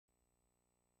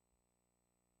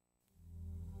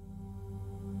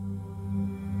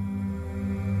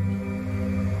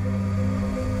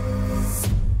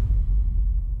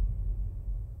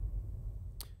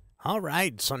All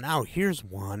right, so now here's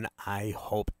one I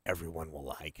hope everyone will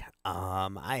like.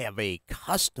 I have a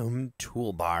custom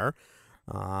toolbar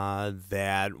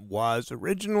that was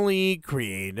originally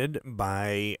created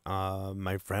by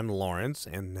my friend Lawrence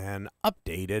and then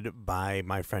updated by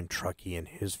my friend Truckee and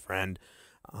his friend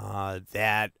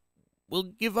that will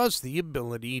give us the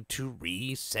ability to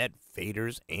reset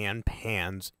faders and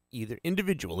pans either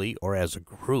individually or as a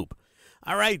group.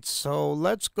 All right, so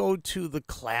let's go to the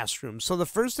classroom. So the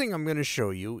first thing I'm going to show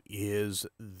you is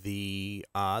the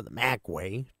Mac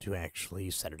way to actually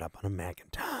set it up on a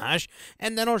Macintosh,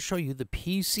 and then I'll show you the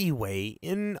PC way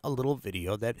in a little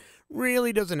video that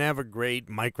really doesn't have a great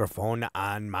microphone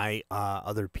on my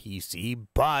other PC,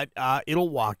 but it'll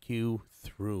walk you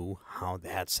through how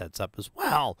that sets up as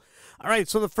well. All right,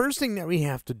 so the first thing that we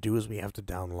have to do is we have to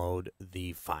download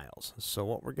the files. So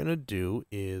what we're going to do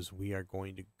is we are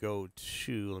going to go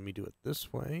to, let me do it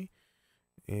this way,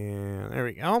 and there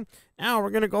we go. Now we're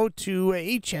going to go to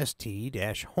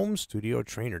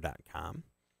hst-homestudiotrainer.com,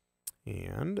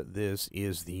 and this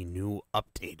is the new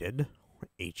updated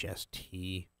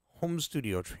HST Home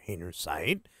Studio Trainer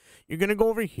site. You're going to go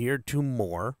over here to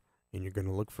More, and you're going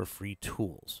to look for free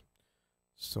tools.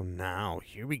 So now,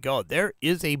 here we go. There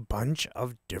is a bunch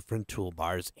of different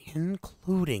toolbars,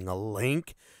 including a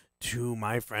link to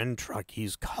my friend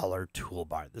Truckee's color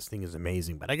toolbar. This thing is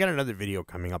amazing, but I got another video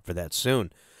coming up for that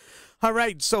soon. All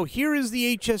right, so here is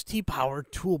the HST Power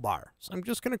toolbar. So I'm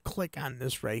just going to click on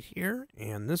this right here,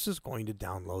 and this is going to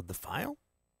download the file.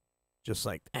 Just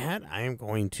like that, I am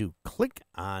going to click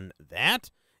on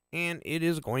that, and it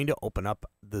is going to open up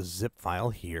the zip file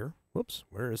here. Whoops,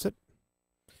 where is it?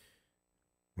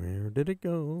 Where did it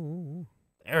go?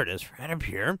 There it is, right up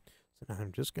here. So now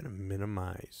I'm just going to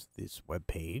minimize this web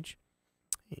page,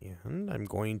 and I'm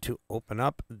going to open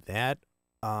up that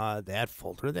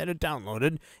folder that it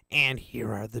downloaded, and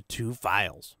here are the two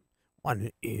files. One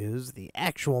is the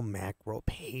actual macro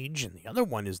page, and the other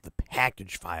one is the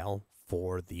package file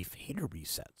for the fader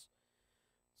resets.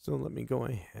 So let me go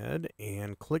ahead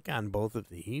and click on both of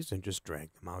these and just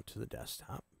drag them out to the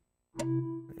desktop.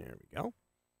 There we go.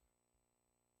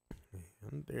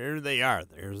 And there they are.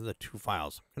 There's the two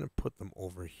files. I'm going to put them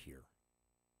over here.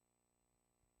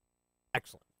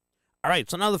 Excellent. All right,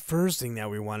 so now the first thing that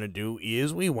we want to do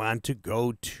is we want to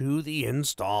go to the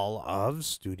install of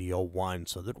Studio One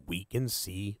so that we can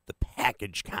see the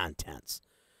package contents.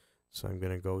 So I'm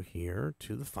going to go here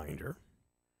to the Finder,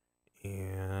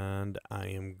 and I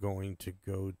am going to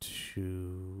go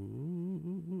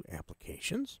to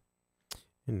Applications.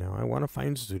 And now I want to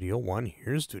find Studio One.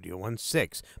 Here's Studio One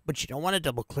 6. But you don't want to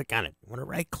double click on it. You want to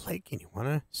right click and you want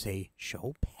to say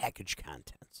Show Package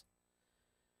Contents.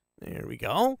 There we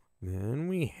go. Then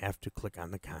we have to click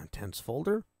on the Contents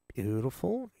folder.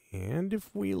 Beautiful. And if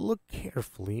we look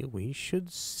carefully, we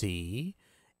should see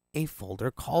a folder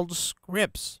called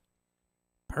Scripts.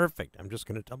 Perfect. I'm just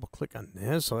going to double click on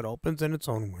this so it opens in its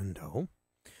own window.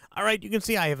 All right, you can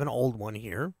see I have an old one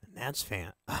here, and that's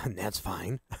fine.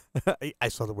 I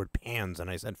saw the word pans, and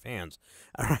I said fans.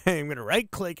 All right, I'm going to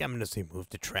right-click. I'm going to say Move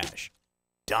to Trash.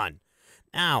 Done.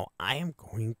 Now, I am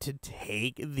going to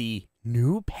take the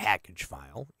new package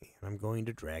file, and I'm going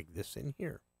to drag this in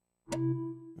here.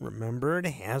 Remember, it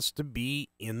has to be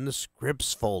in the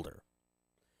Scripts folder.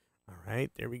 All right,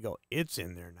 there we go. It's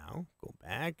in there now. Go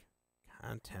back,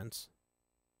 Contents,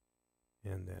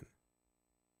 and then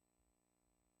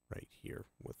right here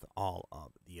with all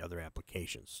of the other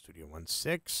applications. Studio One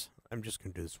 6. I'm just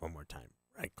going to do this one more time.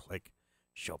 Right click,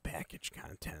 Show Package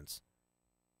Contents,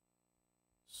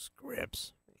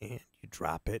 Scripts, and you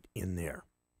drop it in there.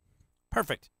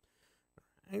 Perfect.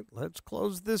 All right, let's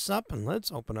close this up and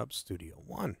let's open up Studio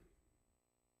One.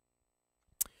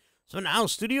 So now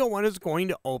Studio One is going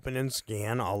to open and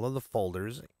scan all of the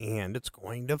folders, and it's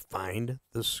going to find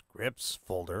the Scripts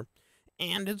folder,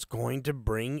 and it's going to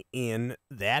bring in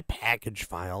that package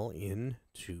file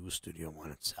into Studio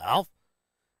One itself.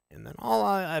 And then all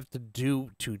I have to do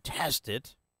to test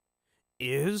it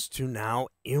is to now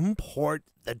import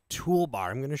the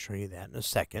toolbar. I'm going to show you that in a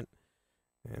second.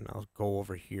 And I'll go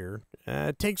over here.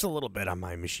 It takes a little bit on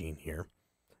my machine here.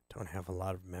 Don't have a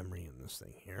lot of memory in this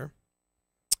thing here.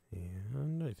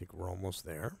 And I think we're almost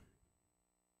there.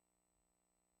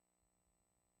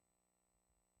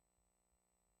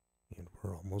 And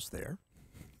we're almost there.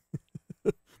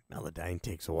 Melodyne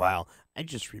takes a while. I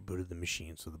just rebooted the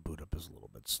machine, so the boot up is a little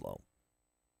bit slow.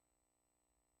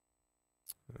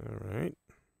 All right.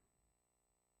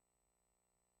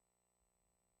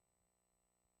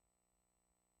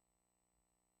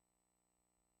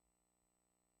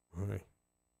 All right.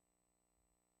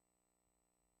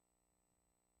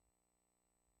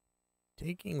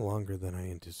 taking longer than I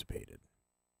anticipated.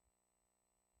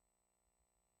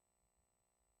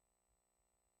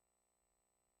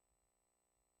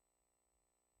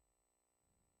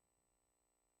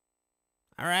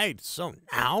 All right, so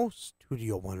now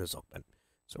Studio One is open.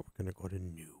 So we're going to go to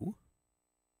New.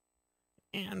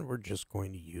 And we're just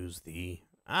going to use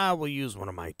we'll use one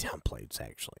of my templates,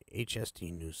 actually.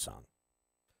 HST New Song.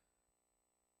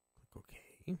 Click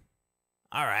OK.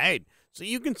 All right, so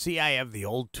you can see I have the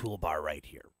old toolbar right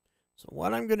here. So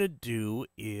what I'm going to do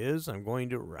is I'm going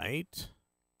to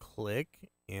right-click,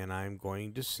 and I'm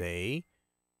going to say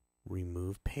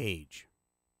Remove Page.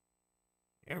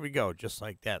 There we go, just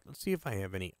like that. Let's see if I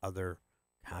have any other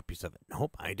copies of it.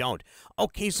 Nope, I don't.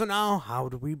 Okay, so now how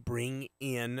do we bring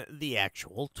in the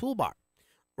actual toolbar?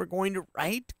 We're going to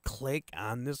right-click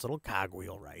on this little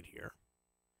cogwheel right here,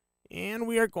 and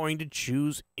we are going to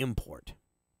choose Import.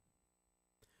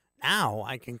 Now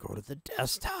I can go to the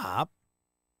desktop,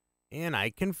 and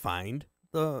I can find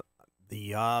the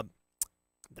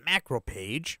macro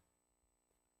page.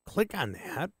 Click on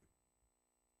that.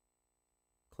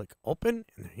 Click Open,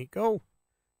 and there you go.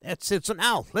 That's it. So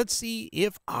now let's see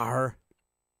if our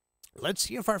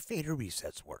fader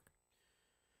resets work.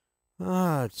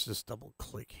 Let's just double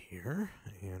click here,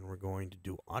 and we're going to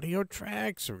do audio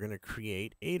tracks. We're going to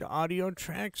create 8 audio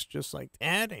tracks just like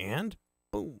that, and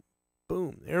boom,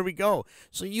 boom, there we go.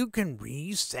 So you can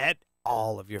reset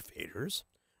all of your faders,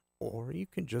 or you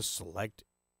can just select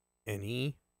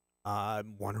any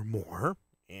one or more,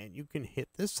 and you can hit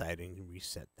this side and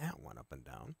reset that one up and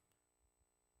down.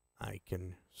 I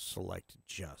can select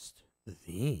just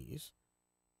these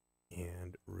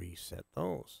and reset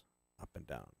those up and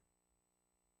down.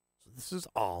 So this is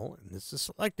all, and this is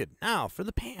selected. Now for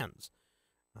the pans.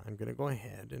 I'm going to go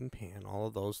ahead and pan all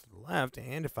of those to the left,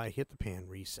 and if I hit the pan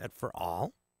reset for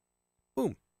all,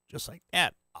 boom, just like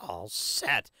that, all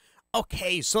set.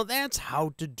 Okay, so that's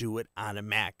how to do it on a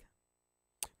Mac.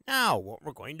 Now, what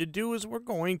we're going to do is we're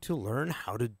going to learn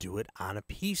how to do it on a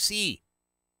PC.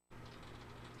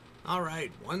 All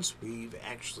right, once we've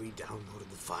actually downloaded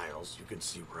the files, you can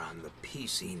see we're on the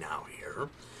PC now here.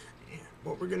 And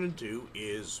what we're going to do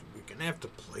is we're going to have to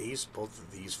place both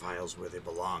of these files where they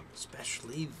belong,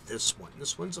 especially this one.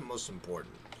 This one's the most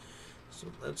important. So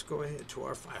let's go ahead to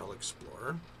our File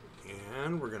Explorer,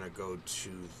 and we're going to go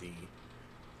to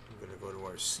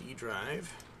our C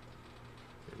drive,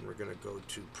 and we're going to go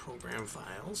to Program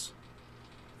Files,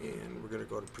 and we're going to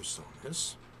go to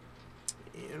Personas,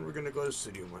 and we're going to go to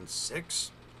Studio 1.6,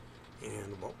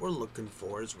 and what we're looking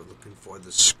for is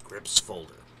the scripts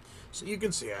folder. So you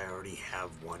can see I already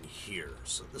have one here.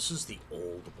 So this is the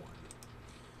old one.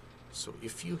 So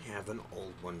if you have an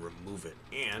old one, remove it.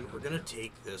 And we're going to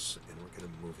take this and we're going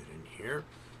to move it in here.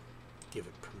 Give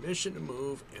it permission to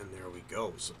move, and there we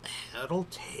go. So that'll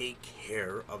take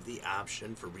care of the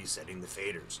option for resetting the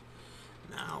faders.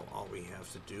 Now all we have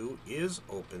to do is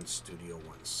open Studio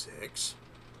 1.6.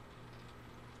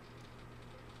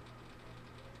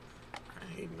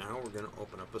 Alright, now we're going to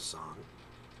open up a song.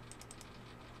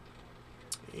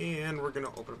 And we're going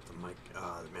to open up the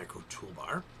macro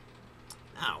toolbar.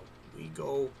 Now, we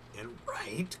go and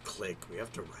right-click. We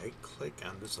have to right-click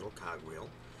on this little cogwheel.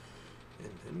 And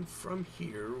then from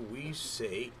here, we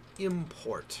say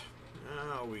Import.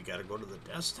 Now, we got to go to the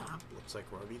desktop. Looks like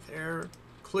we're already there.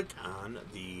 Click on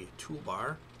the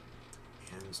toolbar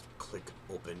and click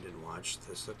Open and watch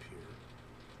this appear.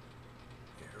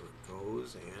 There it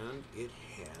goes, and it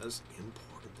has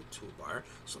imported the toolbar.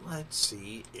 So let's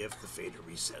see if the fader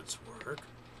resets work.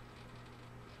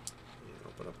 And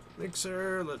open up the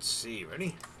mixer. Let's see.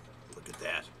 Ready? Look at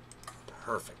that.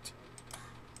 Perfect.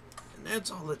 And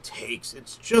that's all it takes.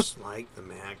 It's just like the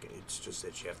Mac. It's just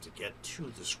that you have to get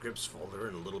to the scripts folder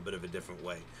in a little bit of a different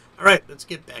way. All right, let's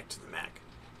get back to the Mac.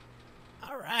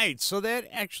 All right, so that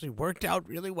actually worked out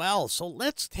really well. So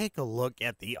let's take a look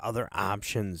at the other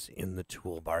options in the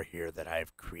toolbar here that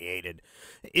I've created.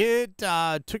 It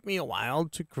took me a while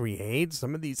to create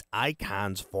some of these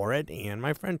icons for it, and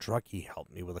my friend Truckee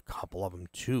helped me with a couple of them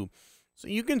too. So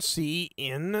you can see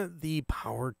in the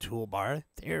power toolbar,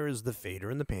 there is the fader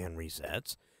and the pan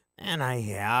resets, and I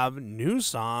have new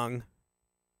song.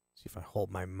 See if I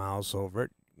hold my mouse over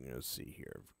it. Let's see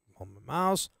here. Hold my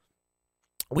mouse.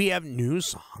 We have new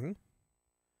song,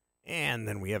 and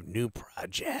then we have new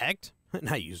project, and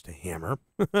I used a hammer,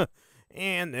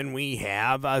 and then we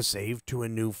have a save to a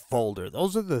new folder.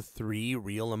 Those are the 3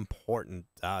 real important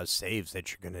saves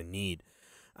that you're going to need.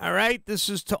 All right, this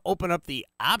is to open up the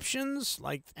options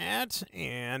like that,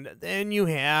 and then you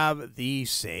have the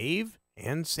save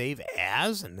and save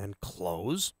as, and then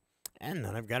close. And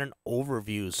then I've got an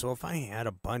overview. So if I had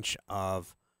a bunch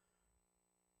of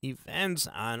events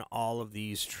on all of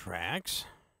these tracks,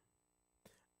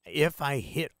 if I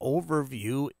hit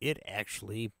overview, it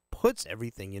actually puts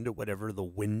everything into whatever the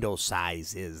window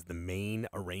size is, the main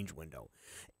arrange window.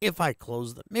 If I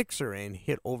close the mixer and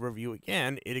hit overview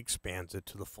again, it expands it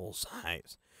to the full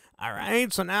size. All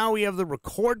right, so now we have the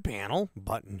record panel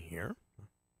button here.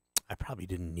 I probably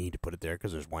didn't need to put it there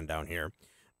because there's one down here,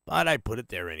 but I put it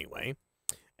there anyway.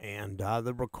 And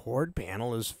the record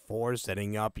panel is for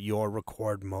setting up your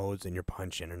record modes and your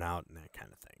punch in and out and that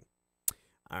kind of thing.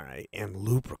 All right, and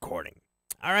loop recording.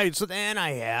 All right, so then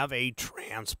I have a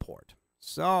transport.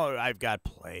 So I've got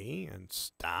play and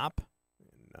stop.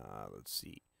 And let's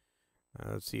see.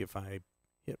 Let's see if I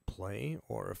hit play,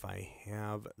 or if I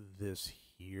have this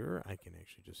here, I can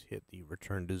actually just hit the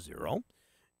return to 0.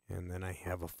 And then I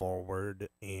have a forward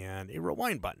and a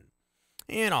rewind button.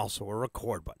 And also a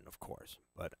record button, of course.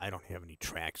 But I don't have any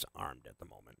tracks armed at the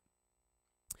moment.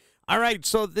 All right,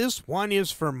 so this one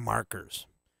is for markers.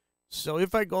 So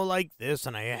if I go like this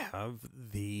and I have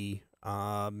the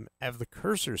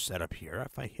cursor set up here,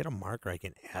 if I hit a marker, I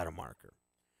can add a marker.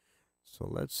 So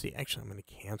let's see. Actually, I'm going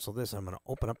to cancel this. I'm going to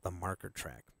open up the marker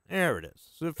track. There it is.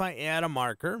 So if I add a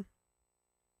marker,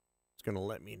 it's going to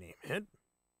let me name it.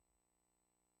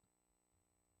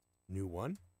 New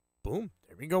one. Boom.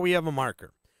 There we go. We have a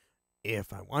marker.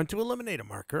 If I want to eliminate a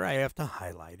marker, I have to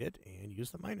highlight it and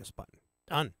use the minus button.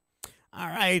 Done. All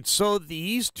right, so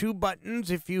these two buttons,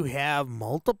 if you have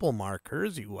multiple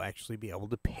markers, you will actually be able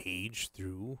to page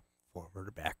through forward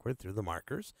or backward through the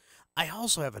markers. I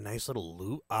also have a nice little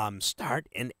loop, start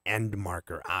and end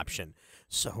marker option.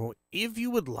 So if you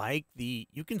would like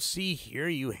you can see here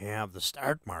you have the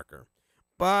start marker,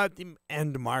 but the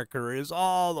end marker is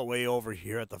all the way over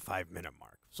here at the 5-minute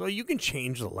mark. So you can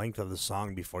change the length of the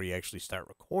song before you actually start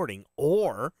recording,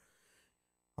 or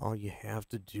all you have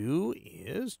to do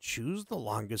is choose the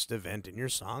longest event in your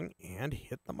song and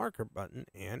hit the marker button,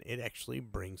 and it actually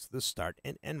brings the start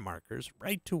and end markers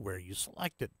right to where you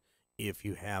selected. If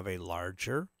you have a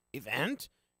larger event,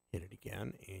 hit it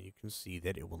again, and you can see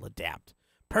that it will adapt.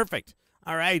 Perfect.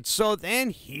 All right, so then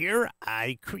here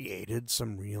I created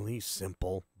some really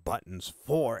simple buttons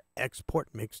for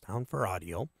export mixdown for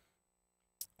audio,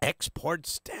 export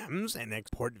stems, and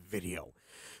export video.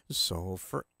 So,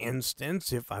 for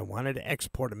instance, if I wanted to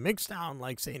export a mixdown,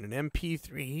 like say in an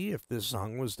MP3, if this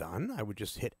song was done, I would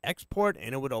just hit export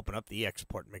and it would open up the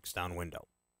export mixdown window.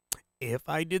 If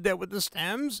I did that with the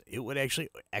stems, it would actually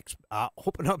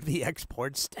open up the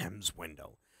export stems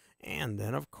window. And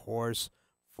then, of course,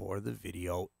 for the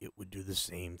video, it would do the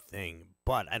same thing.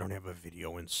 But I don't have a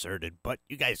video inserted, but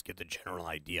you guys get the general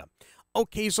idea.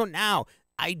 Okay, so now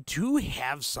I do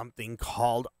have something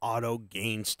called auto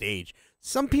gain stage.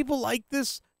 Some people like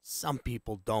this, some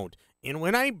people don't. And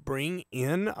when I bring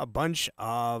in a bunch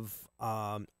of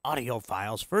audio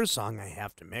files for a song I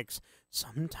have to mix,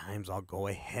 sometimes I'll go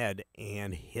ahead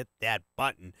and hit that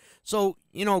button. So,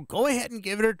 go ahead and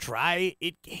give it a try.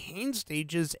 It gain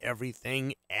stages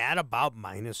everything at about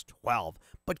 -12,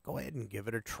 but go ahead and give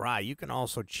it a try. You can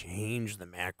also change the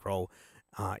macro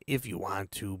if you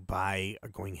want to by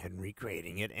going ahead and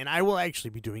recreating it. And I will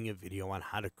actually be doing a video on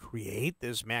how to create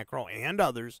this macro and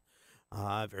others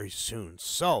very soon.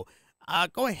 So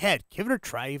go ahead, give it a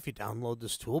try if you download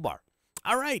this toolbar.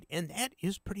 All right, and that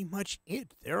is pretty much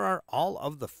it. There are all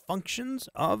of the functions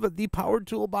of the powered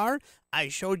toolbar. I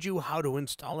showed you how to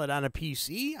install it on a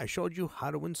PC. I showed you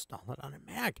how to install it on a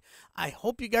Mac. I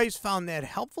hope you guys found that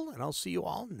helpful, and I'll see you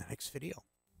all in the next video.